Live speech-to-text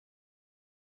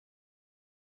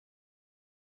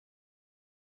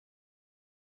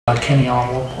Kenny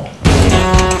on Walpole.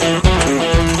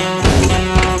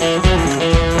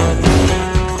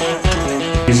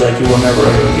 He's like, you will never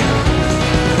ever again.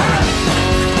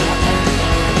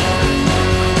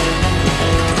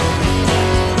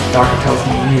 Doctor tells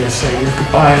me you need to say your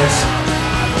goodbyes.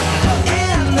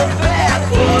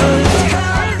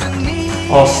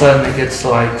 All of a sudden it gets to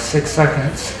like 6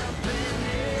 seconds,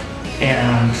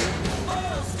 and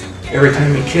every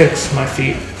time he kicks, my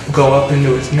feet go up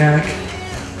into his neck,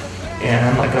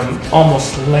 and I'm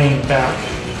almost laying back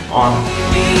on him.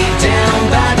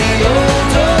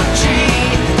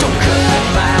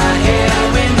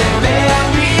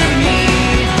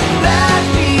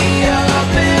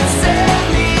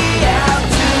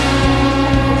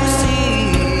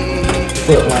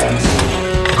 Foot lands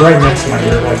right next to my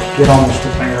ear, like get almost a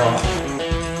finger off.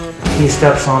 He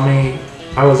steps on me.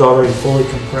 I was already fully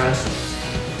compressed.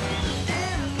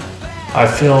 I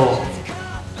feel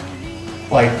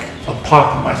like a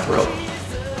pop in my throat,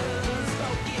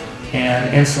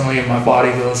 and instantly my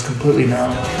body goes completely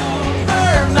numb.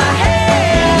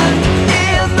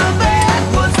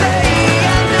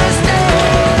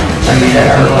 I mean, it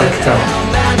hurt like hell.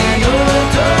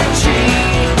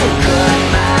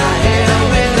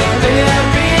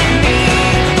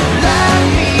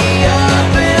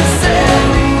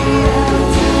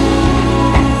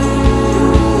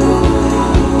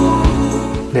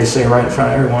 They say right in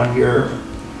front of everyone,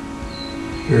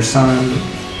 your son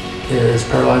is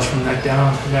paralyzed from the neck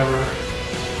down, can never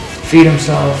feed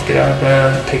himself, get out of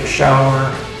bed, take a shower,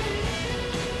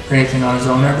 or anything on his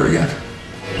own ever again.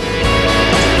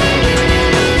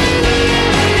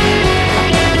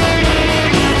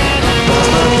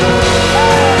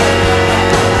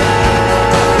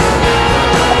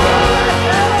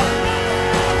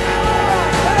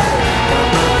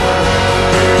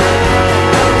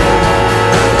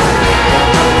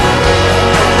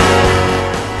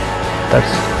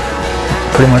 That's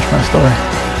pretty much my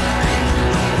story.